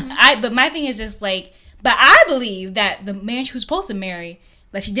choices. But but my thing is just like, but I believe that the man she was supposed to marry,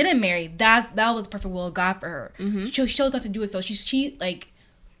 that she didn't marry, that was the perfect will of God for her. Mm-hmm. She chose not to do it, so she like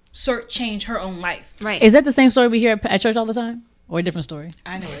change her own life. Right. Is that the same story we hear at church all the time? Or a different story?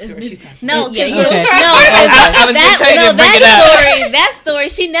 I know what story she's talking about. No, that story,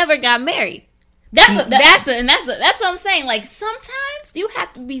 she never got married. That's what I'm saying. Like, sometimes you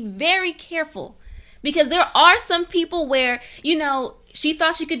have to be very careful, because there are some people where, she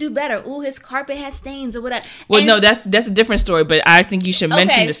thought she could do better. Ooh, his carpet has stains or whatever. Well, and no, that's a different story, but I think you should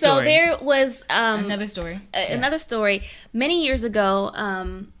mention the story. So there was another story. Another story. Many years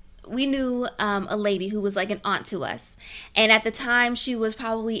ago, we knew a lady who was like an aunt to us. And at the time, she was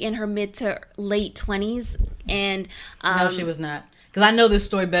probably in her mid to late 20s. And no, she was not. Because I know this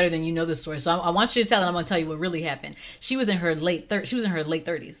story better than you know this story. So I want you to tell, and I'm going to tell you what really happened. She was in her late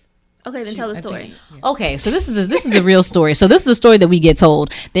 30s. Okay, then tell the story. Okay, so this is the real story. So this is the story that we get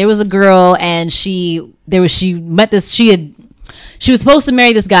told. There was a girl, and she was supposed to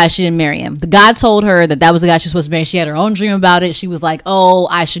marry this guy. She didn't marry him. The guy told her that was the guy she was supposed to marry. She had her own dream about it. She was like, oh,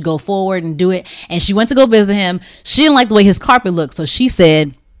 I should go forward and do it. And she went to go visit him. She didn't like the way his carpet looked. So she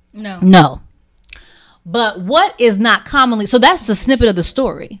said, no. But what is not commonly, so that's the snippet of the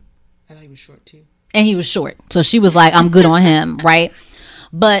story. I thought he was short too. And he was short. So she was like, I'm good on him, right?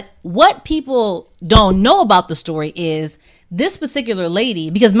 But what people don't know about the story is this particular lady,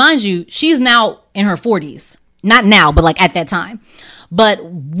 because mind you, she's now in her 40s. Not now, but like at that time. But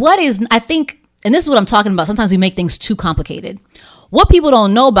I think, and this is what I'm talking about, sometimes we make things too complicated. What people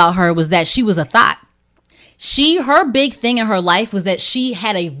don't know about her was that she was a thought. Her big thing in her life was that she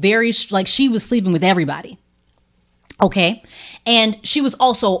had she was sleeping with everybody. Okay. And she was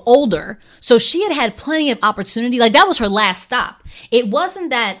also older. So she had plenty of opportunity. Like, that was her last stop. It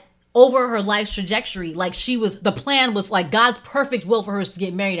wasn't that over her life's trajectory, like the plan was like God's perfect will for her to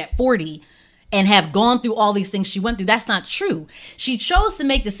get married at 40 and have gone through all these things she went through. That's not true. She chose to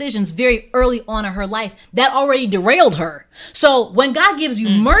make decisions very early on in her life that already derailed her. So when God gives you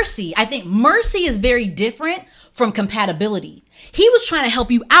mercy, I think mercy is very different from compatibility. He was trying to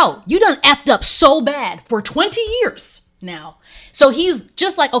help you out. You done effed up so bad for 20 years. now. So he's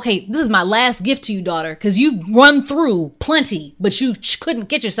just like, okay, this is my last gift to you, daughter, because you've run through plenty, but you couldn't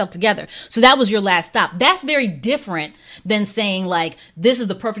get yourself together. So that was your last stop. That's very different than saying, like, this is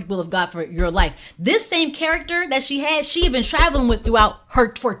the perfect will of God for your life. This same character that she had been traveling with throughout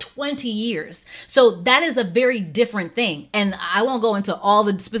her for 20 years. So that is a very different thing. And I won't go into all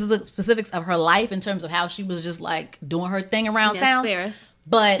the specifics of her life in terms of how she was just like doing her thing around town. Spare us.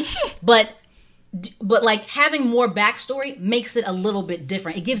 But like having more backstory makes it a little bit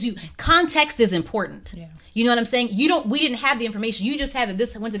different. It gives you context is important. Yeah. You know what I'm saying? We didn't have the information. You just had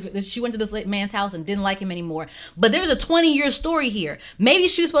that she went to this man's house and didn't like him anymore. But there's a 20-year story here. Maybe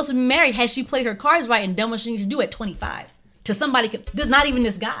she was supposed to be married had she played her cards right and done what she needed to do at 25 to somebody. There's not even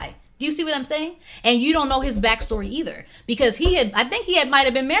this guy. Do you see what I'm saying? And you don't know his backstory either, because I think he might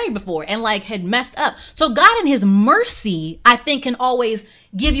have been married before and like had messed up. So God in his mercy, I think, can always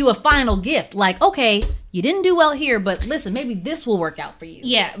give you a final gift. Like, okay, you didn't do well here, but listen, maybe this will work out for you.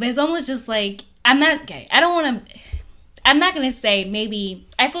 Yeah, but it's almost just like, I'm not going to say maybe,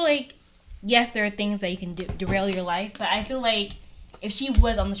 I feel like, yes, there are things that you can derail your life, but I feel like if she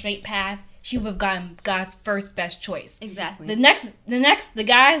was on the straight path, she would have gotten God's first best choice. Exactly. The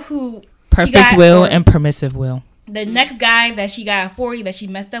guy who perfect will and permissive will. The next guy that she got at 40 that she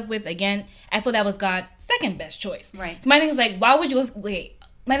messed up with, again, I feel that was God's second best choice. Right. So my thing is like, why would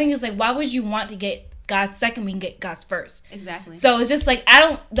you want to get God's second when you get God's first? Exactly. So it's just like,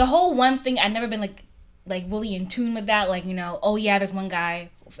 the whole one thing, I've never been like really in tune with that. Like, oh yeah, there's one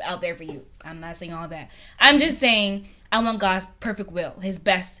guy out there for you. I'm not saying all that. I'm just saying, I want God's perfect will, his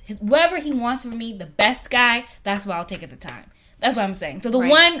best, whatever he wants from me, the best guy, that's what I'll take at the time. That's what I'm saying. So the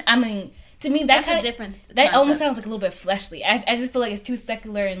one, I mean, to me, that's a different that concept. Almost sounds like a little bit fleshly. I just feel like it's too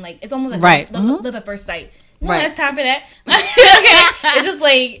secular and like, it's almost like live at first sight. No, that's time for that. Okay. It's just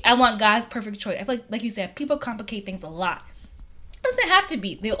like, I want God's perfect choice. I feel like you said, people complicate things a lot. It doesn't have to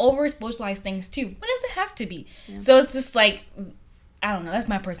be. They over-spiritualize things too. But it doesn't have to be. Yeah. So it's just like, I don't know. That's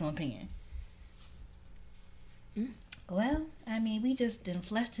my personal opinion. Well, I mean, we just didn't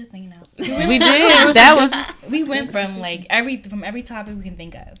flesh this thing out. We did. We went from like every topic we can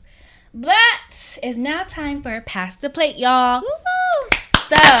think of. But it's now time for Pass the Plate, y'all. Woo-hoo!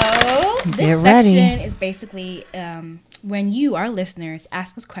 So this section is basically when you, our listeners,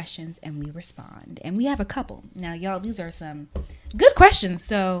 ask us questions and we respond. And we have a couple. Now, y'all, these are some good questions.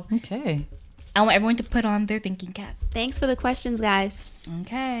 So okay, I want everyone to put on their thinking cap. Thanks for the questions, guys.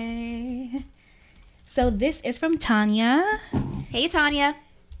 Okay. So this is from Tanya. Hey, Tanya.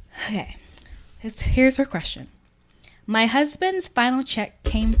 Okay. Here's her question. My husband's final check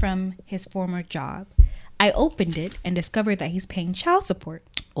came from his former job. I opened it and discovered that he's paying child support.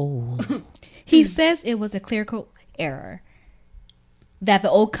 Oh. He says it was a clerical error that the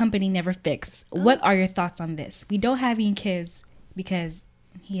old company never fixed. What are your thoughts on this? We don't have any kids because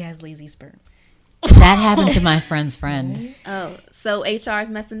he has lazy sperm. That happened to my friend's friend. Oh, so HR is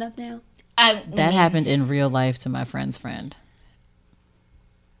messing up now? That happened in real life to my friend's friend.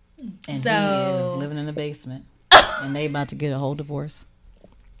 And he is living in the basement. And they about to get a whole divorce.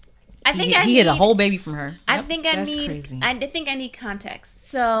 He had a whole baby from her. I think I need context.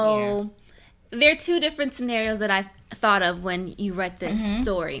 So there are two different scenarios that I thought of when you read this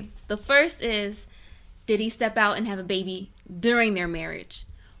story. The first is, did he step out and have a baby during their marriage?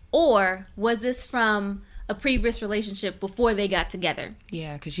 Or was this from a previous relationship before they got together?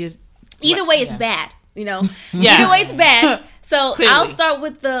 Yeah, because she is... Either way, it's bad, Either way, it's bad. So clearly. I'll start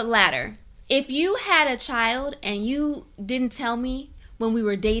with the latter. If you had a child and you didn't tell me when we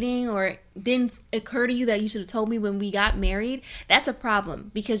were dating, or it didn't occur to you that you should have told me when we got married, that's a problem,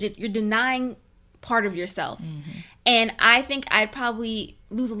 because you're denying part of yourself. Mm-hmm. And I think I'd probably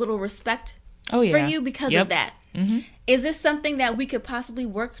lose a little respect for you because of that. Mm-hmm. Is this something that we could possibly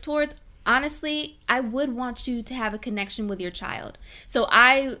work towards? Honestly, I would want you to have a connection with your child. So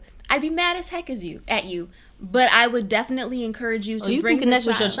I'd be mad as heck at you, but I would definitely encourage you to bring connect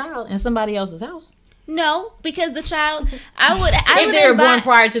with your child in somebody else's house. No, because the child, I would if they were born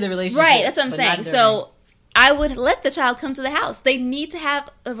prior to the relationship. Right, that's what I'm saying. So I would let the child come to the house. They need to have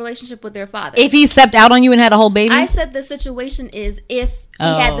a relationship with their father. If he stepped out on you and had a whole baby? I said the situation is if he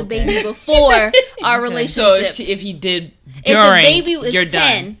had the baby before our relationship. So if he did during, if the baby was 10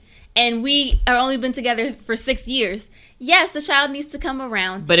 done. And we are only been together for 6 years, yes, the child needs to come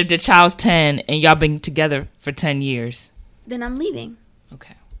around. But if the child's 10 and y'all been together for 10 years, then I'm leaving.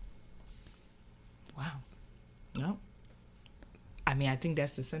 Okay. Wow. No. I mean, I think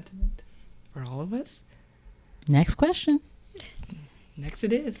that's the sentiment for all of us. Next question. Next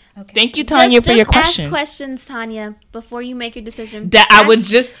it is. Okay. Thank you, Tanya, for your question. Ask questions, Tanya, before you make your decision. That I would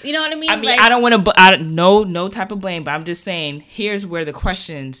just, you know what I mean? I mean, I don't want to, no type of blame, but I'm just saying, here's where the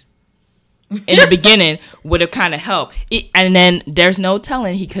questions in the beginning would have kind of helped. And then there's no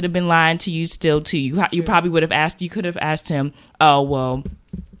telling, he could have been lying to you still too. You probably would have asked, you could have asked him, oh, well,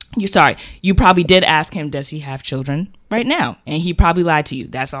 you probably did ask him, does he have children right now? And he probably lied to you.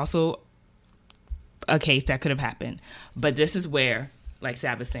 That's also a case that could have happened. But this is where, like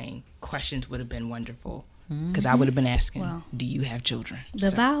Sab was saying, questions would have been wonderful. Because I would have been asking, Well, do you have children?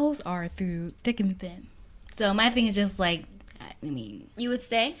 The vows are through thick and thin. So my thing is just like, I mean, You would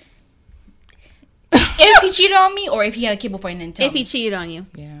stay? if he cheated on me or if he had a kid before and then tell If me. he cheated on you.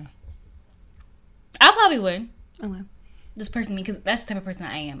 Yeah. I probably would. Okay. This person, because that's the type of person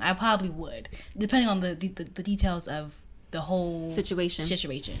I am. I probably would, depending on the details of the whole Situation.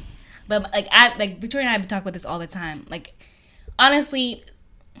 But like Victoria and I talk about this all the time. Like, honestly,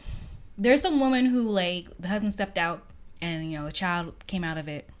 there's some women who, like, the husband stepped out and, you know, the child came out of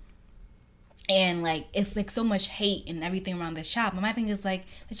it. And, like, it's, like, so much hate and everything around the child. But my thing is, like,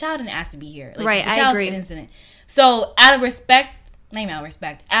 the child didn't ask to be here. Like, Right, the I child's agree. innocent. So, out of respect, not even out of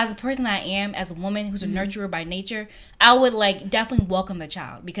respect, as a person I am, as a woman who's a nurturer by nature, I would, like, definitely welcome the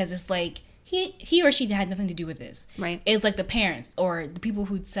child. Because it's, like, he or she had nothing to do with this. Right. It's, like, the parents or the people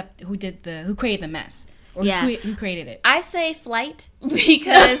who created the mess. Or Yeah. who created it. I say flight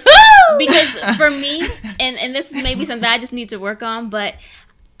because for me, and this is maybe something I just need to work on, but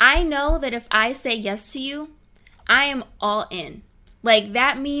I know that if I say yes to you, I am all in. Like,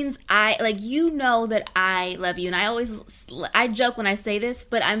 that means you know that I love you. And I joke when I say this,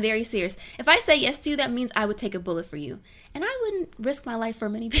 but I'm very serious. If I say yes to you, that means I would take a bullet for you. And I wouldn't risk my life for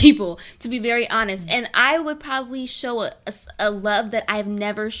many people, to be very honest. And I would probably show a love that I've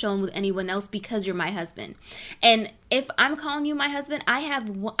never shown with anyone else because you're my husband. And if I'm calling you my husband,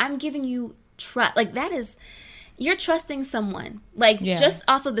 I'm giving you trust. Like, that is, you're trusting someone. Like, just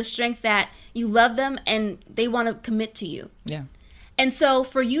off of the strength that you love them and they want to commit to you. Yeah. And so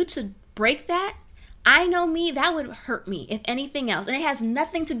for you to break that, I know me, that would hurt me, if anything else. And it has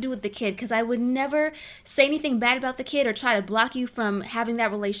nothing to do with the kid, because I would never say anything bad about the kid or try to block you from having that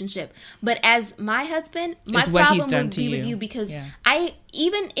relationship. But as my husband, my problem would be with you because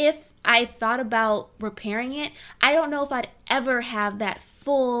even if I thought about repairing it, I don't know if I'd ever have that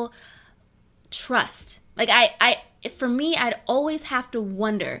full trust. Like, for me, I'd always have to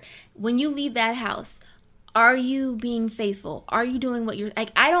wonder, when you leave that house, are you being faithful? Are you doing what you're...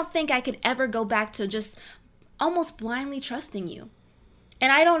 Like, I don't think I could ever go back to just almost blindly trusting you.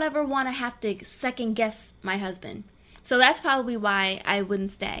 And I don't ever want to have to second guess my husband. So that's probably why I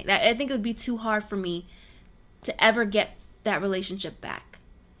wouldn't stay. I think it would be too hard for me to ever get that relationship back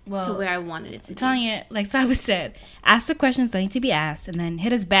to where I wanted it to be. Tanya, like Saba said, ask the questions that need to be asked and then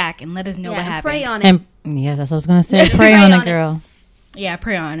hit us back and let us know what happened. Pray on it. And yeah, that's what I was gonna say. Pray on it, girl. Yeah,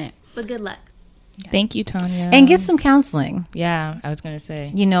 pray on it. But good luck. Thank you, Tanya. And get some counseling. Yeah, I was going to say.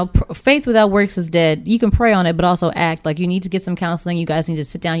 You know, faith without works is dead. You can pray on it, but also act. Like, you need to get some counseling. You guys need to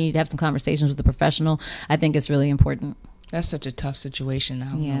sit down. You need to have some conversations with a professional. I think it's really important. That's such a tough situation. I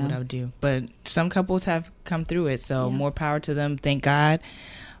don't know what I would do. But some couples have come through it, so more power to them. Thank God.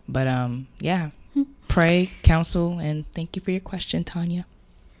 But, pray, counsel, and thank you for your question, Tanya.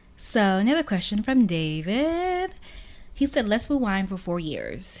 So, another question from David. He said, let's rewind for 4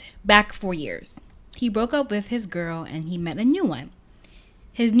 years. Back 4 years. He broke up with his girl and he met a new one.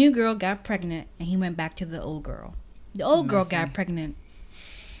 His new girl got pregnant and he went back to the old girl. The old girl got pregnant,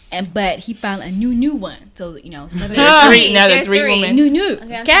 but he found a new one. So, you know, another three women. New.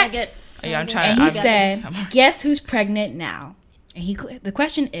 Okay, I'm Okay? trying to get... I'm trying. And he said, guess who's pregnant now? And the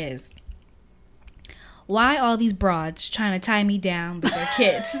question is, why all these broads trying to tie me down with their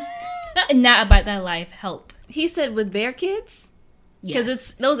kids and not about that life? Help. He said with their kids? Because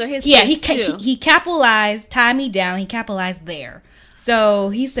Yes. those are his Yeah, kids too. he capitalized, tie me down. He capitalized there. So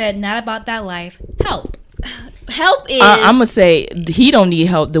he said, not about that life. Help. Help is... I'm going to say he don't need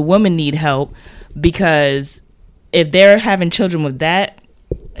help. The women need help, because if they're having children with that,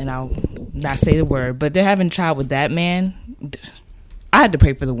 and I'll not say the word, but they're having a child with that man, I had to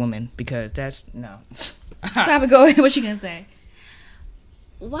pray for the woman, because that's, no. So I would go, what you going to say?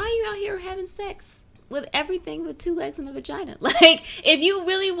 Why are you out here having sex with everything with 2 legs and a vagina? Like, if you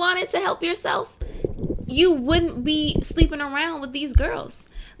really wanted to help yourself, you wouldn't be sleeping around with these girls.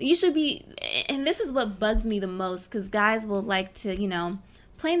 You should be, and this is what bugs me the most, because guys will like to, you know,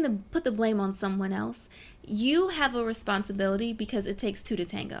 put the blame on someone else. You have a responsibility, because it takes 2 to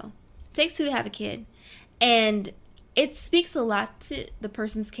tango. It takes 2 to have a kid. And it speaks a lot to the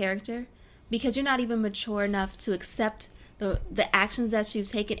person's character, because you're not even mature enough to accept the actions that you've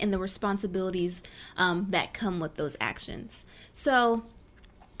taken and the responsibilities that come with those actions. So,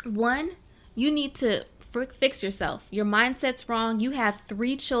 one, you need to fix yourself. Your mindset's wrong. You have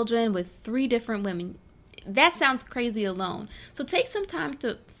 3 children with 3 different women. That sounds crazy alone. So take some time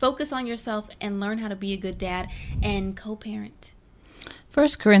to focus on yourself and learn how to be a good dad and co-parent.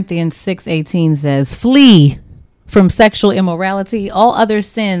 1 Corinthians 6:18 says, "Flee from sexual immorality. All other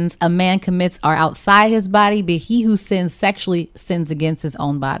sins a man commits are outside his body, but he who sins sexually sins against his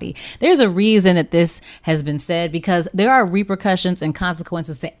own body." There's a reason that this has been said, because there are repercussions and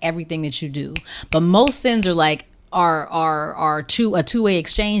consequences to everything that you do. But most sins are like a two-way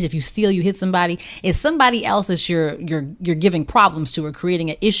exchange. If you steal, you hit somebody. It's somebody else that you're giving problems to or creating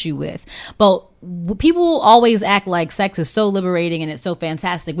an issue with. But people always act like sex is so liberating and it's so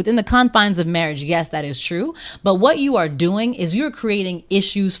fantastic. Within the confines of marriage, yes, that is true. But what you are doing is you're creating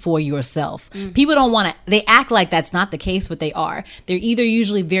issues for yourself. People don't want to, they act like that's not the case, but they are. They're either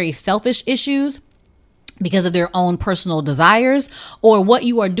usually very selfish issues because of their own personal desires, or what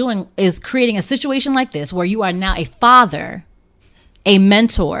you are doing is creating a situation like this where you are now a father, a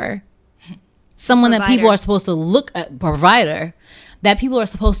mentor, someone that people are supposed to look at, provider, that people are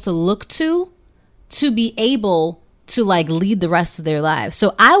supposed to look to be able to like lead the rest of their lives.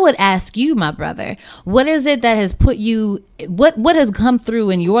 So I would ask you, my brother, what is it that has put you, what has come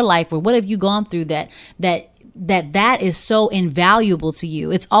through in your life, or what have you gone through that is so invaluable to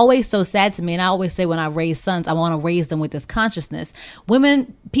you? It's always so sad to me, and I always say when I raise sons, I want to raise them with this consciousness.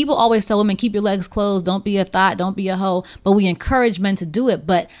 People always tell women, keep your legs closed, don't be a thought, don't be a hoe, but we encourage men to do it.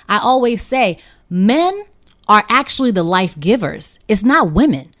 But I always say men are actually the life givers. It's not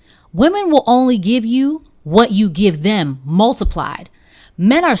women. Women will only give you what you give them multiplied.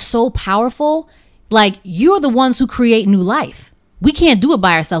 Men are so powerful. Like, you're the ones who create new life. We can't do it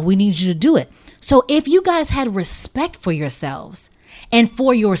by ourselves. We need you to do it. So if you guys had respect for yourselves and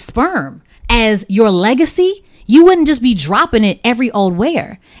for your sperm as your legacy, you wouldn't just be dropping it every old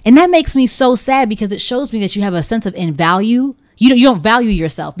where. And that makes me so sad, because it shows me that you have a sense of value. You don't value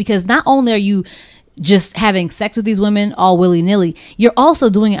yourself, because not only are you just having sex with these women all willy-nilly, you're also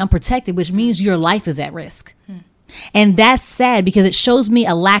doing it unprotected, which means your life is at risk. And that's sad, because it shows me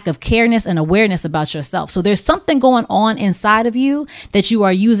a lack of careness and awareness about yourself. So there's something going on inside of you that you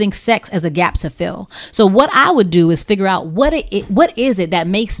are using sex as a gap to fill. So what I would do is figure out what is it that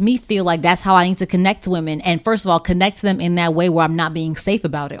makes me feel like that's how I need to connect to women. And first of all, connect to them in that way where I'm not being safe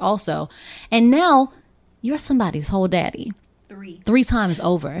about it also. And now you're somebody's whole daddy. 3 times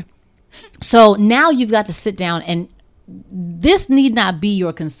over. So now you've got to sit down, and this need not be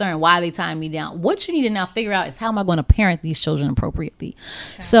your concern. Why are they tying me down? What you need to now figure out is, how am I going to parent these children appropriately?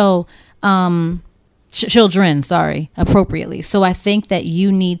 Okay. So, appropriately. So I think that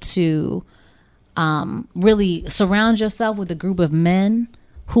you need to really surround yourself with a group of men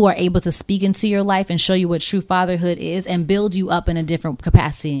who are able to speak into your life and show you what true fatherhood is, and build you up in a different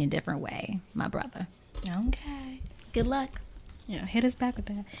capacity, in a different way, my brother. Okay. Good luck. Yeah, hit us back with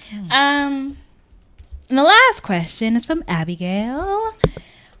that. And the last question is from Abigail.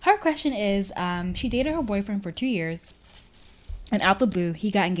 Her question is, she dated her boyfriend for 2 years, and out the blue,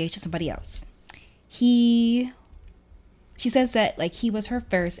 he got engaged to somebody else. She says that like he was her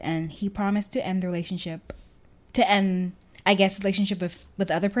first, and he promised to end the relationship, relationship with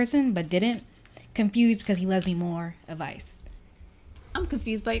the other person, but didn't. Confused because he loves me more. Advice. I'm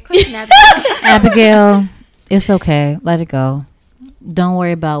confused by your question, Abigail. Abigail, it's okay. Let it go. Don't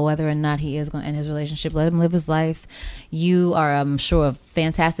worry about whether or not he is going to end his relationship. Let him live his life. You are, I'm sure, a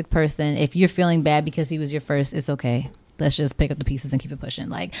fantastic person. If you're feeling bad because he was your first, it's okay. Let's just pick up the pieces and keep it pushing.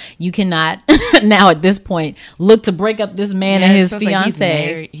 Like, you cannot now at this point look to break up this man and his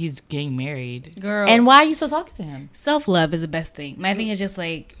fiance. Like he's getting married. Girls. And why are you still talking to him? Self-love is the best thing. My thing is just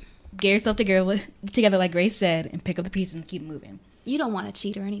like, get yourself together like Grace said, and pick up the pieces and keep moving. You don't want a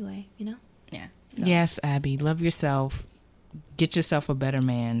cheater anyway, Yeah. So. Yes, Abby. Love yourself. Get yourself a better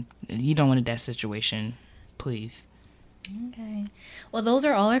man. You don't want that situation. Please. Okay. Well, those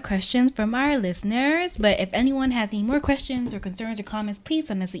are all our questions from our listeners. But if anyone has any more questions or concerns or comments, please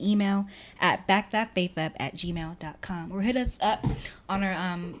send us an email at backthatfaithup@gmail.com, or hit us up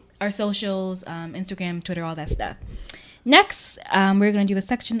on our socials, Instagram, Twitter, all that stuff. Next, we're going to do the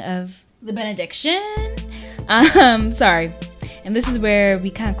section of the benediction. Sorry. And this is where we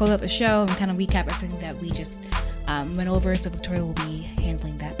kind of close out the show and kind of recap everything that we just went over. So Victoria will be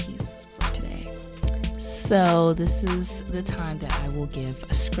handling that piece for today. So this is the time that I will give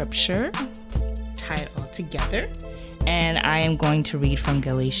a scripture, tie it all together. And I am going to read from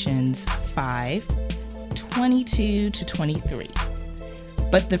Galatians 5:22-23.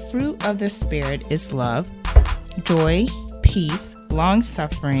 But the fruit of the Spirit is love, joy, peace,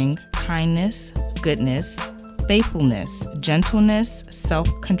 long-suffering, kindness, goodness, faithfulness, gentleness,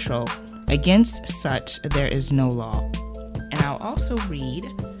 self-control. Against such there is no law. And I'll also read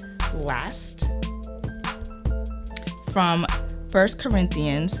last from 1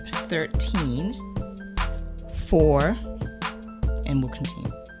 Corinthians 13, 4, and we'll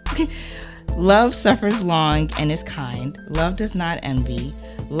continue. Love suffers long and is kind. Love does not envy.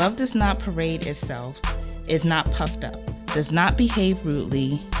 Love does not parade itself, is not puffed up, does not behave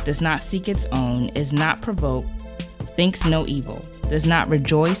rudely, does not seek its own, is not provoked, thinks no evil, does not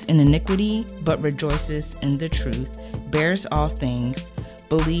rejoice in iniquity, but rejoices in the truth, bears all things,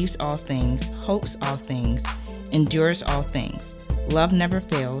 believes all things, hopes all things, endures all things. Love never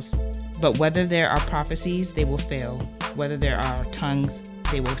fails, but whether there are prophecies, they will fail. Whether there are tongues,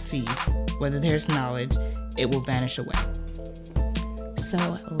 they will cease. Whether there's knowledge, it will vanish away. So,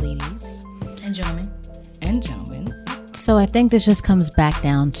 ladies And gentlemen. and gentlemen, So I think this just comes back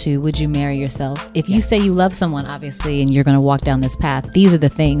down to, would you marry yourself? If you say you love someone, obviously, and you're going to walk down this path, these are the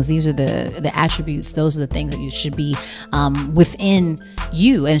things, these are the attributes, those are the things that you should be within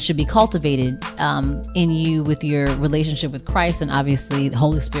you and should be cultivated in you with your relationship with Christ and obviously the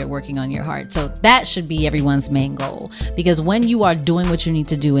Holy Spirit working on your heart. So that should be everyone's main goal, because when you are doing what you need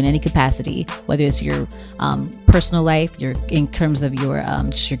to do in any capacity, whether it's your personal life, your in terms of your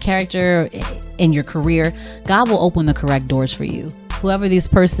just your character, in your career, God will open the correct doors for you. Whoever this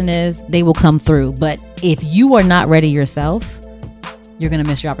person is, they will come through. But if you are not ready yourself, you're going to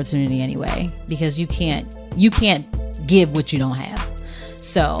miss your opportunity anyway, because you can't give what you don't have.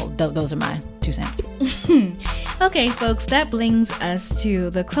 So those are my 2 cents. Okay, folks, that brings us to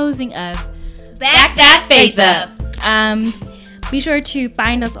the closing of Back That Faith Up. Be sure to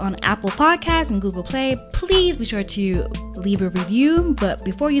find us on Apple Podcasts and Google Play. Please be sure to leave a review. But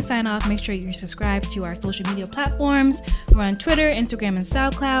before you sign off, make sure you're subscribed to our social media platforms. We're on Twitter, Instagram, and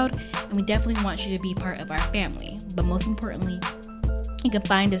SoundCloud. And we definitely want you to be part of our family. But most importantly, you can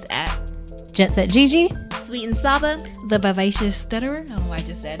find us at Jet Set Gigi. Sweet and Saba. The Vivacious Stutterer. I don't know what I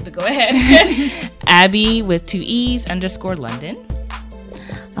just said, but go ahead. Abby with 2 E's _London.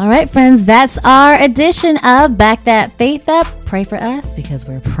 All right, friends, that's our edition of Back That Faith Up. Pray for us because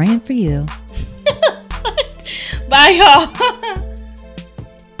we're praying for you. Bye, y'all.